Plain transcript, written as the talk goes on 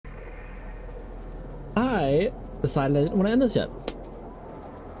I decided I didn't want to end this yet.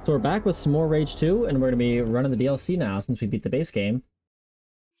 So we're back with some more Rage 2, and we're going to be running the DLC now since we beat the base game.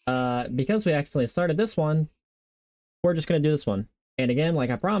 Because we accidentally started this one, we're just going to do this one. And again, like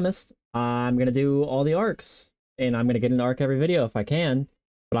I promised, I'm going to do all the arcs. And I'm going to get an arc every video if I can.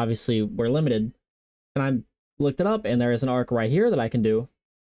 But obviously, we're limited. And I looked it up, and there is an arc right here that I can do.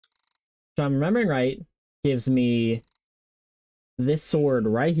 So I'm remembering right, gives me this sword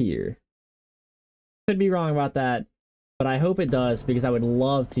right here. Could be wrong about that, but I hope it does because I would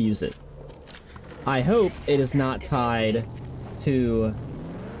love to use it. I hope it is not tied to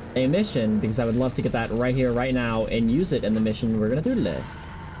a mission because I would love to get that right here, right now, and use it in the mission we're going to do today.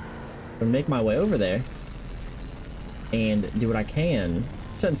 I'm going to make my way over there and do what I can.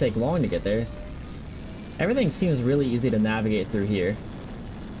 Shouldn't take long to get there. Everything seems really easy to navigate through here.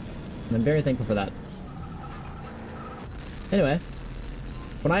 And I'm very thankful for that. Anyway,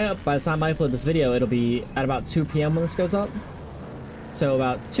 by the time I upload this video, it'll be at about 2 PM when this goes up. So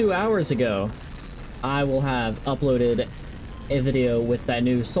about 2 hours ago, I will have uploaded a video with that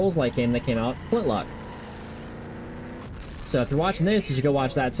new Souls-like game that came out, Flintlock. So if you're watching this, you should go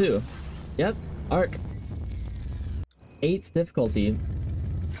watch that too. Yep, Arc. 8 difficulty.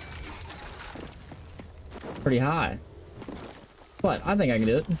 Pretty high. But I think I can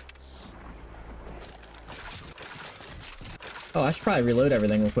do it. Oh, I should probably reload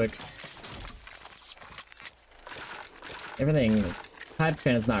everything real quick. Everything... Hype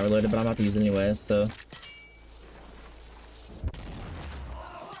fan is not reloaded, but I'm about to use it anyway, so...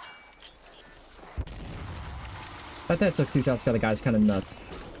 I think I took 2 shots, got the guy's kind of nuts.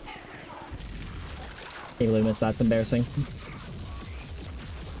 Can't believe I missed that, that's embarrassing.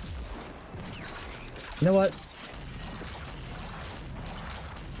 You know what?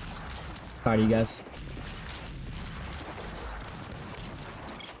 Tired of you guys.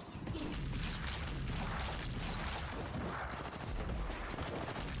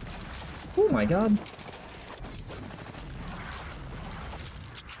 Oh my god.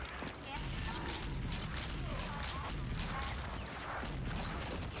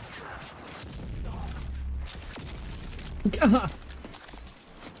 God.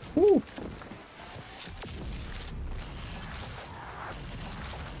 Woo.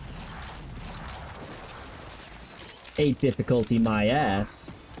 Eight difficulty, my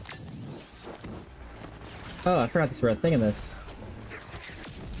ass. Oh, I forgot this red thing in this.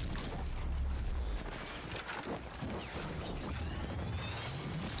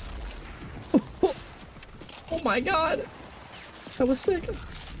 Oh my god! That was sick!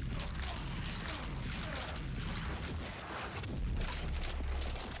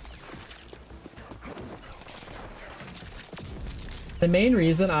 The main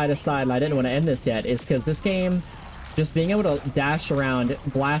reason I decided I didn't want to end this yet is because this game, just being able to dash around,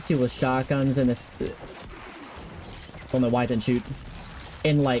 blast you with shotguns and this... I don't know why it didn't shoot.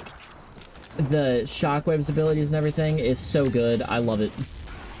 And like, the shockwaves abilities and everything is so good. I love it.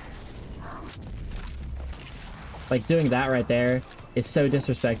 Like, doing that right there is so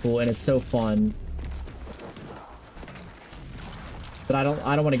disrespectful and it's so fun. But I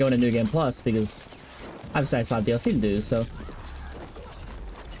don't want to go into New Game Plus because obviously I still have DLC to do, so.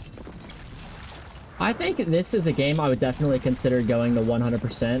 I think this is a game I would definitely consider going to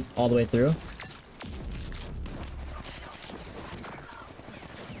 100% all the way through.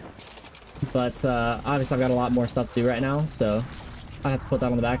 But obviously I've got a lot more stuff to do right now, so I have to put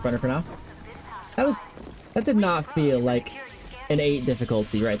that on the back burner for now. That did not feel like an 8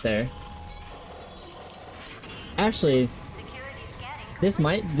 difficulty right there. Actually,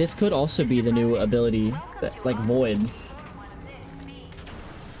 this could also be the new ability, that, like Void.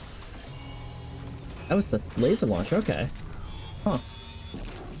 That was the laser launcher, okay. Huh.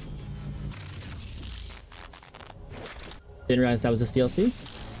 Didn't realize that was this DLC.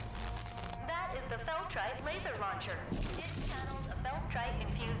 That is the Feltrite laser launcher. It channels a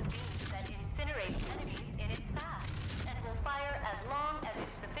Feltrite-infused beam that incinerates enemies in its path and will fire as long as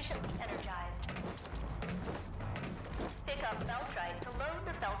it's sufficiently energized. Pick up Feltrite to load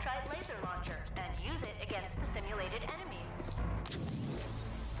the Feltrite laser launcher and use it against the simulated enemies.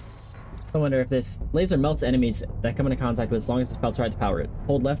 I wonder if this laser melts enemies that come into contact with as long as it's Feltrite to power it.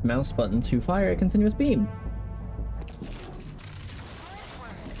 Hold left mouse button to fire a continuous beam.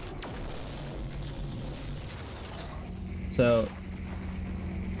 So,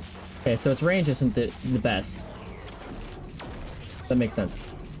 okay, so its range isn't the best. That makes sense.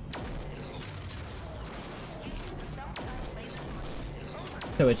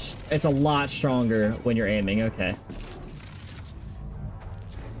 So it's a lot stronger when you're aiming, okay.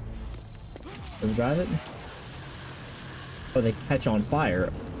 Does it drive it? Oh, they catch on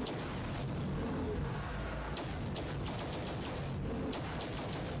fire.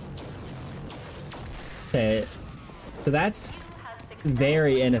 Okay, so that's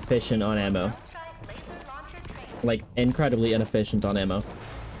very inefficient on ammo. Like, incredibly inefficient on ammo.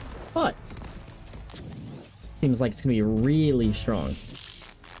 But seems like it's gonna be really strong.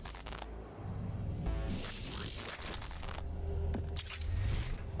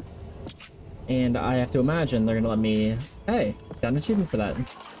 And I have to imagine they're gonna let me... Hey, got an achievement for that.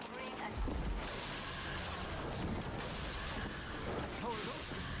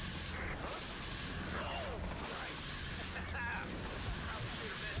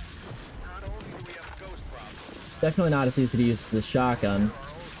 Definitely not as easy to use the shotgun.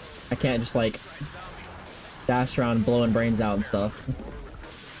 I can't just, like, dash around blowing brains out and stuff.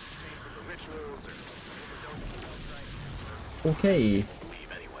 Okay.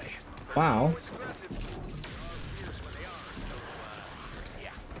 Wow.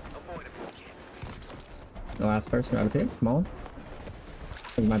 The last person out of here. Come on.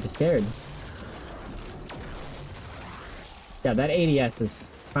 You might be scared. Yeah, that ADS is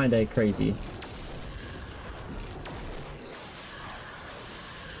kinda crazy.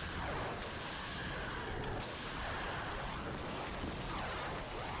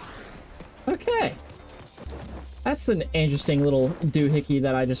 Okay. That's an interesting little doohickey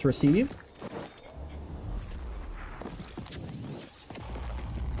that I just received.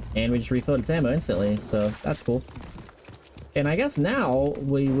 And we just refilled its ammo instantly, so that's cool. And I guess now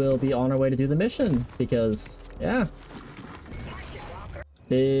we will be on our way to do the mission, because, yeah.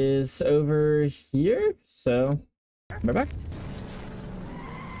 Is over here, so we're back.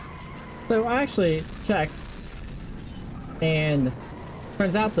 So I actually checked, and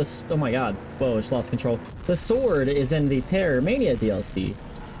turns out this, oh my god, whoa, I just lost control. The sword is in the Terror Mania DLC,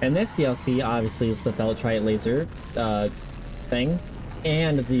 and this DLC obviously is the Feltrite laser thing,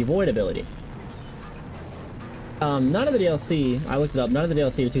 and the Void ability. None of the DLC, I looked it up, none of the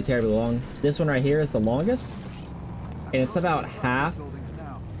DLC are too terribly long. This one right here is the longest, and it's about half,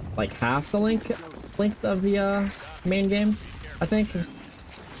 like half the length of the main game, I think.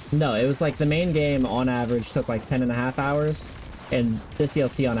 No, it was like the main game on average took like 10.5 hours, and this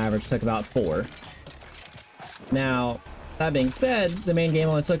DLC on average took about 4. Now, that being said, the main game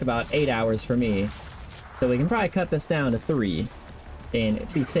only took about 8 hours for me, so we can probably cut this down to 3,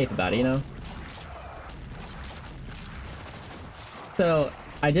 and be safe about it, you know? So,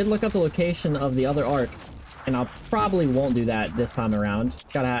 I did look up the location of the other arc, and I'll probably won't do that this time around.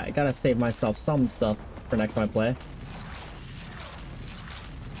 Gotta save myself some stuff for next time I play.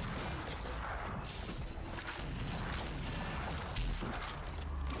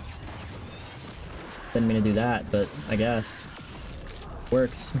 Didn't mean to do that, but I guess.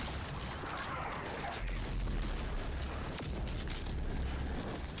 Works.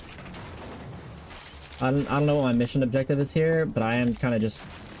 I don't know what my mission objective is here, but I am kind of just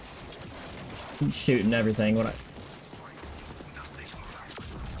shooting everything. What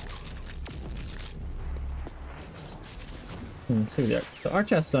see there. The arch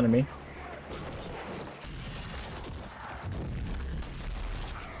chest is under me.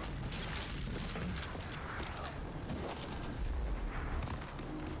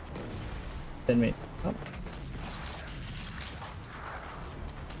 Didn't mean. Oh.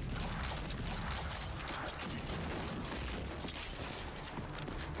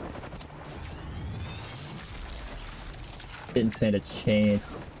 Didn't stand a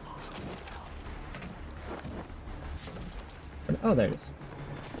chance. Oh, there it is.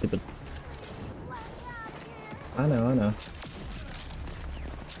 Stupid. I know, I know.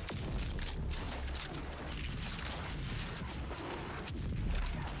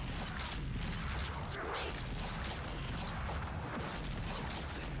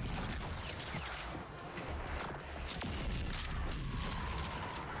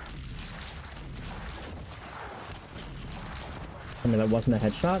 I mean, that wasn't a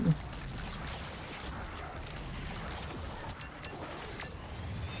headshot.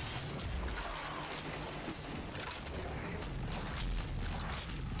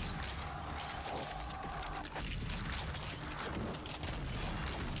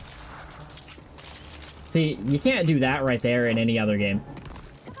 See, you can't do that right there in any other game.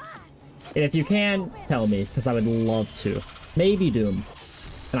 And if you can, tell me, because I would love to. Maybe Doom.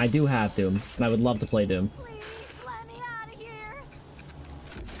 And I do have Doom, and I would love to play Doom.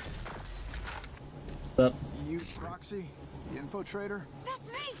 Up. You, Proxy? The info trader? That's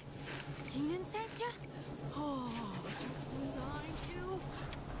me! Keenan sent ya? Oh, just in time, too.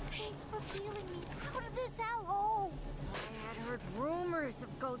 Thanks for peeling me out of this hellhole. I had heard rumors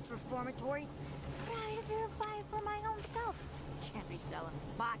of ghost reformatories, but I had to verify it for my own self. Can't be selling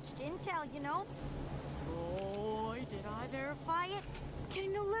botched intel, you know? Right. Did I verify it?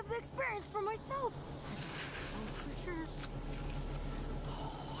 Getting to live the experience for myself. I don't know for sure.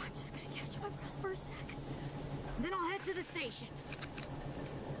 Oh, I'm just gonna catch my breath for a sec. Then I'll head to the station.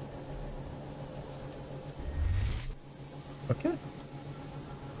 Okay.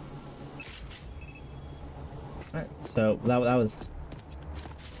 Alright, so that was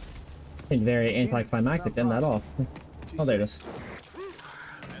I think very anticlimactic to end that off. Oh, there it is.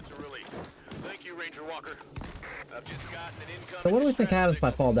 That's a relief. Thank you, Ranger Walker. I've just gotten an incoming. So what do we think happens if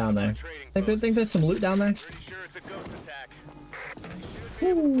I fall down there? Think there's some loot down there? Pretty sure it's a ghost attack. They should be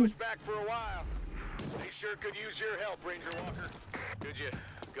able to push back for a while. They sure could use your help, Ranger Walker. Could you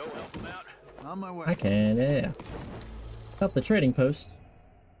go help them out? On my way. I can, yeah. Up the trading post.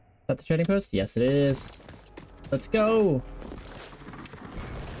 Is that the trading post? Yes, it is. Let's go.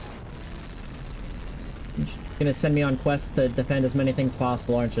 You're just gonna send me on quests to defend as many things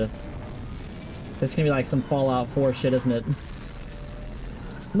possible, aren't you? This is gonna be like some Fallout 4 shit, isn't it?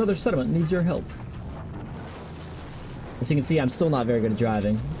 Another settlement needs your help. As you can see, I'm still not very good at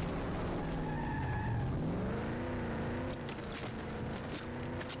driving.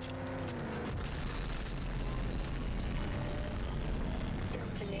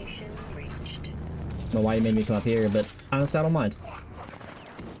 Destination reached. I don't know why you made me come up here, but honestly, I don't mind.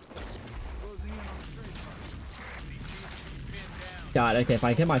 God, okay, if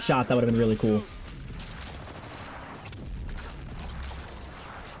I hit my shot, that would have been really cool.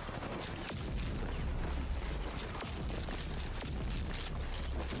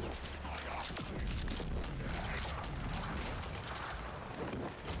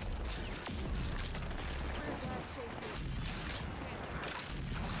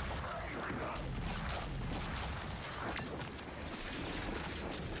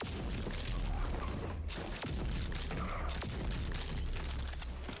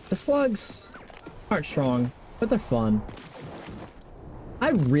 The slugs aren't strong, but they're fun. I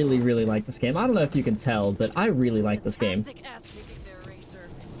really, really like this game. I don't know if you can tell, but I really like this game. Fantastic ass kicking there, Racer.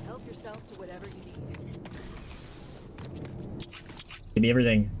 Help yourself to whatever you need. Give me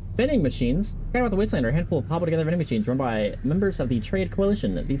everything. Vending machines. Sky about the Wasteland are a handful of cobbled-together vending machines run by members of the Trade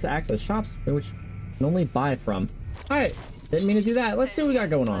Coalition. These act as shops in which you can only buy from. Alright, didn't mean to do that. Let's see what we got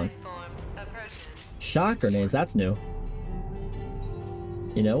going on. Shock grenades, that's new.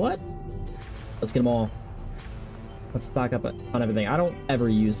 You know what? Let's get them all. Let's stock up on everything. I don't ever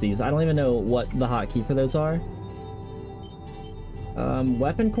use these. I don't even know what the hotkey for those are.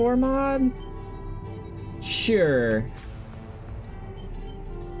 Weapon core mod? Sure.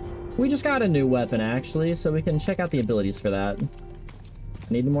 We just got a new weapon, actually, so we can check out the abilities for that. I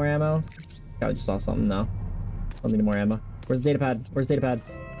need more ammo? God, I just saw something now. I don't need more ammo. Where's the datapad? Where's the datapad?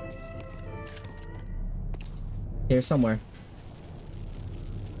 Here somewhere.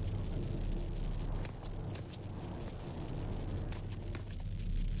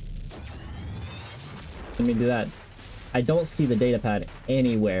 Let me do that. I don't see the datapad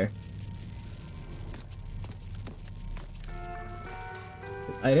anywhere.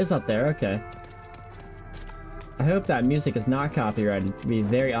 It is up there, okay. I hope that music is not copyrighted. It'd be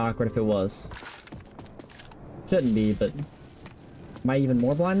very awkward if it was. Shouldn't be, but... Am I even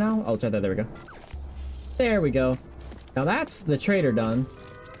more blind now? Oh, it's right there, there we go. There we go. Now that's the trader done.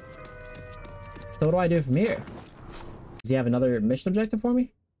 So what do I do from here? Does he have another mission objective for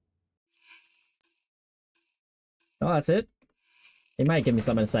me? Oh, that's it? He might give me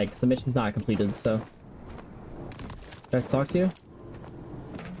something in a sec, because the mission's not completed, so... Do I have to talk to you?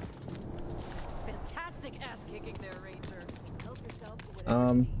 Fantastic ass kicking there, Ranger. Help yourself to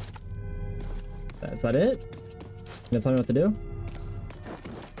whatever you need. Is that it? You gonna tell me what to do?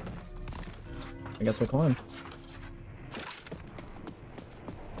 I guess we'll climb.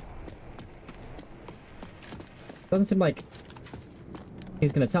 Doesn't seem like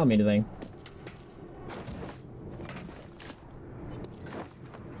he's gonna tell me anything.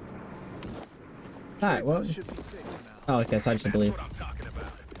 Alright, well... Oh, okay, so I just believe. That's what I'm talking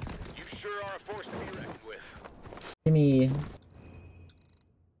about. You sure are a force to be reckoned with.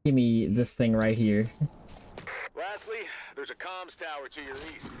 Give me this thing right here. Lastly, there's a comms tower to your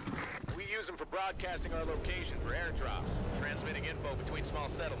east. We use them for broadcasting our location for airdrops, transmitting info between small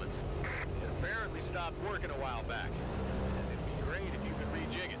settlements. It apparently stopped working a while back. It'd be great if you could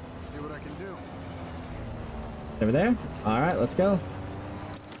rejig it. See what I can do. Over there? Alright, let's go.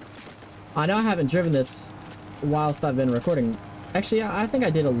 I know I haven't driven this whilst I've been recording. Actually, I think I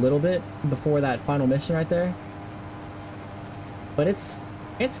did a little bit before that final mission right there. But it's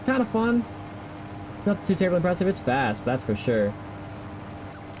kind of fun. Not too terribly impressive. It's fast, that's for sure.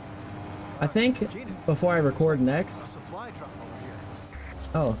 I think before I record next... A supply drop over here.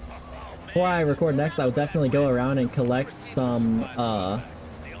 Oh. Oh before I record next, I will definitely go around and collect some,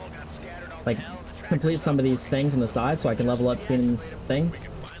 like, complete some of these things on the side so I can level up Keenan's thing.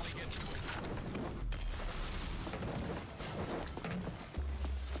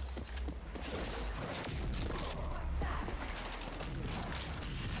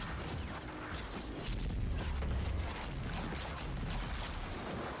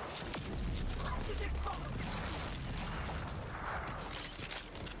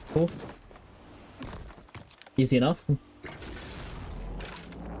 Cool. Easy enough.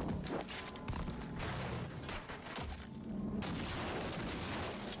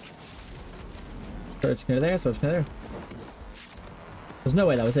 Search near there, search near there. There's no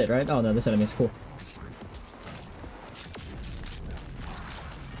way that was it, right? Oh no, this enemy's cool.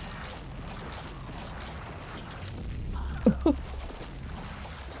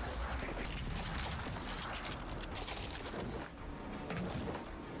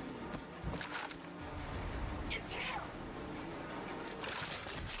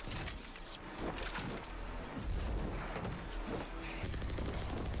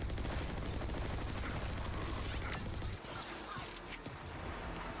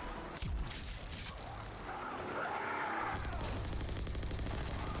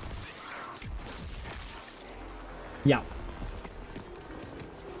 Yeah.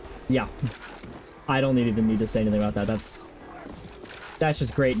 Yeah. I don't even need to say anything about that. That's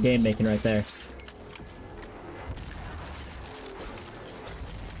just great game making right there.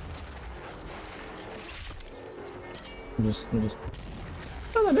 I'm just...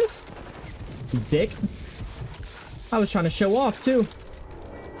 Oh, I missed. You dick. I was trying to show off too.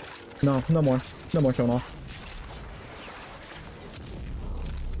 No, no more. No more showing off.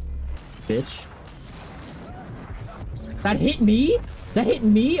 Bitch. That hit me? That hit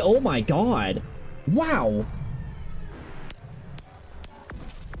me? Oh my god. Wow.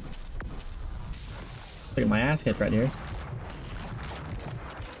 Look at my ass kicked right here.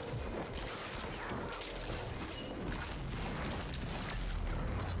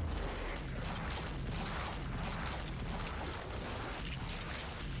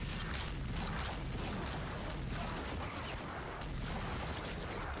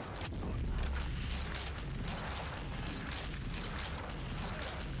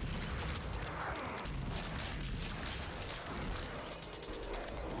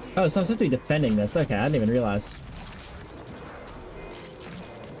 Oh, so I'm supposed to be defending this. Okay, I didn't even realize.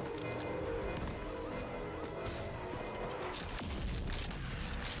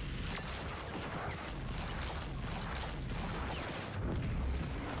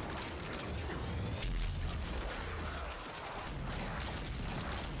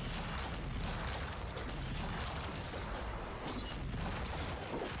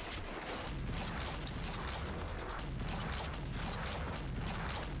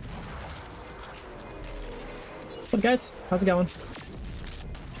 What's up, guys? How's it going?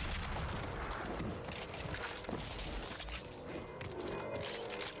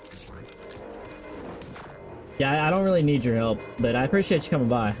 Yeah, I don't really need your help, but I appreciate you coming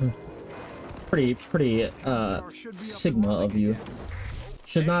by. Pretty, Sigma of you.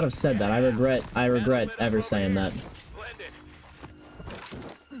 Should not have said that. I regret ever saying that.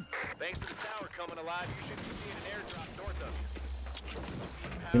 Thanks to the tower coming alive, you should be seeing an airdrop north of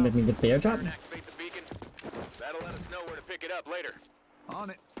you. You make me get the airdrop? Activate the beacon. That'll let us know where to pick it up later. On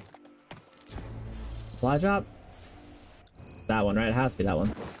it. Fly drop? That one, right? It has to be that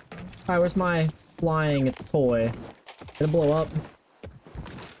one. Alright, where's my flying toy? Did it blow up?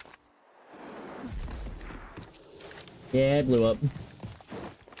 Yeah, it blew up.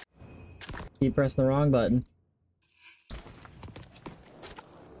 Keep pressing the wrong button.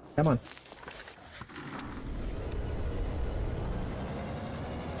 Come on.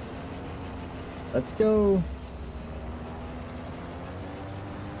 Let's go.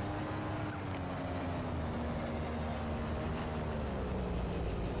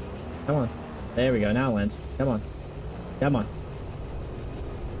 Come on. There we go. Now land. Come on. Come on.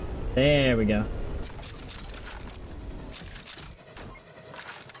 There we go.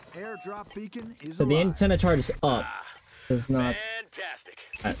 Airdrop beacon is So the alive. antenna charge is up. It's not. Fantastic.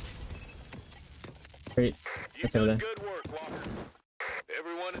 Alright. Great. You've That's over done there. good work, Walker.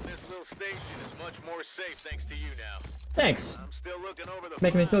 Everyone at this little station is much more safe thanks to you now. Thanks. I'm still looking over the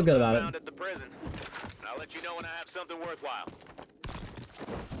Making me feel files good I about it. found at the prison. I'll let you know when I have something worthwhile.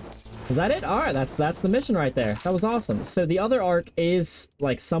 Is that it? Alright, that's the mission right there. That was awesome. So the other arc is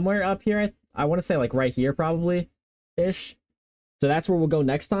like somewhere up here. I want to say like right here probably ish. So that's where we'll go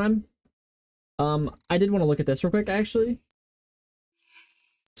next time. I did want to look at this real quick actually.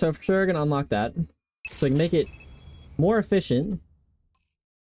 So for sure gonna unlock that. So we can make it more efficient.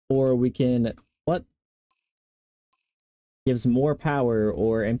 Or we can... What? Gives more power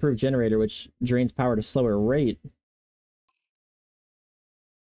or improved generator, which drains power at a slower rate.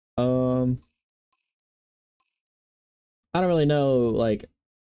 I don't really know, like...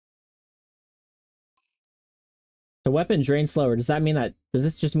 The weapon drains slower. Does that mean that... Does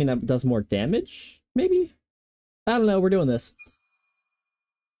this just mean that it does more damage? Maybe? I don't know. We're doing this.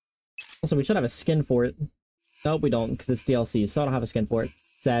 Also, we should have a skin for it. Nope, we don't, because it's DLC, so I don't have a skin for it.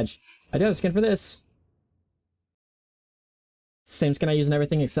 Sag. I do have a skin for this. Same skin I use in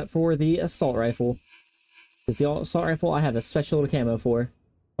everything except for the assault rifle. Because the assault rifle I have a special little camo for.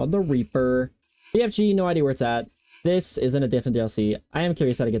 Called the Reaper. BFG, no idea where it's at. This is in a different DLC. I am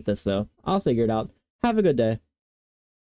curious how to get this, though. I'll figure it out. Have a good day.